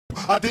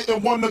I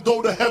didn't want to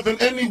go to heaven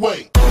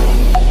anyway.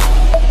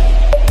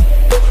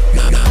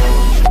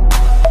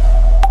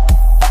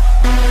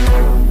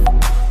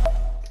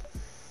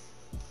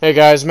 Hey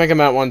guys,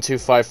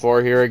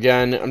 MegaMat1254 here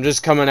again. I'm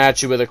just coming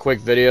at you with a quick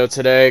video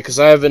today because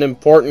I have an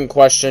important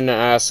question to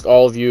ask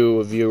all of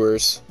you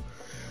viewers.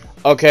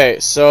 Okay,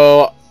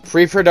 so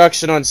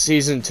pre-production on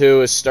Season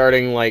 2 is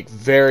starting like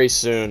very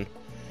soon.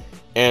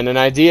 And an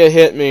idea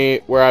hit me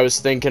where I was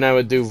thinking I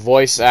would do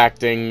voice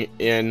acting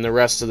in the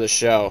rest of the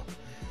show.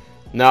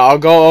 Now, I'll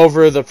go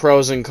over the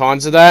pros and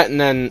cons of that,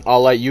 and then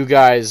I'll let you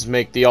guys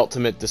make the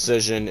ultimate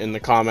decision in the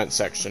comment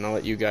section. I'll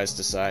let you guys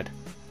decide.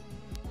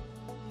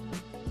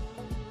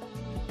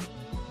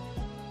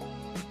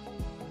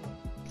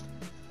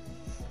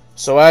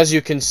 So as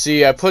you can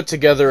see, I put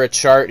together a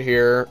chart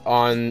here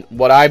on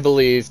what I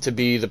believe to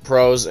be the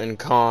pros and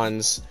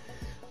cons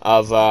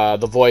of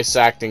the voice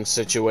acting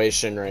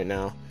situation right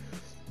now.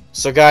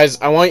 So guys,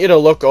 I want you to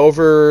look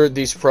over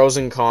these pros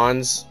and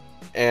cons,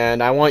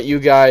 and I want you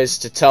guys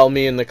to tell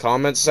me in the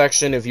comments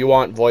section if you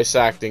want voice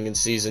acting in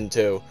Season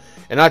 2.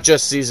 And not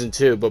just Season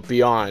 2, but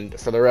beyond,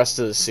 for the rest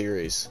of the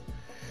series.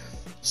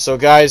 So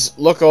guys,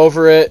 look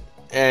over it,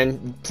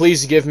 and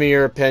please give me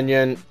your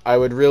opinion. I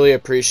would really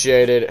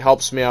appreciate it. It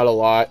helps me out a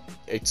lot.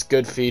 It's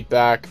good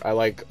feedback. I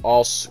like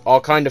all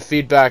kind of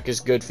feedback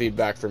is good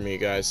feedback for me,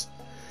 guys.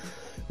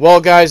 Well,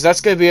 guys, that's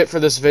going to be it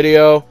for this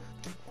video.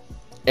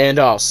 And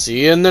I'll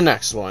see you in the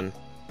next one.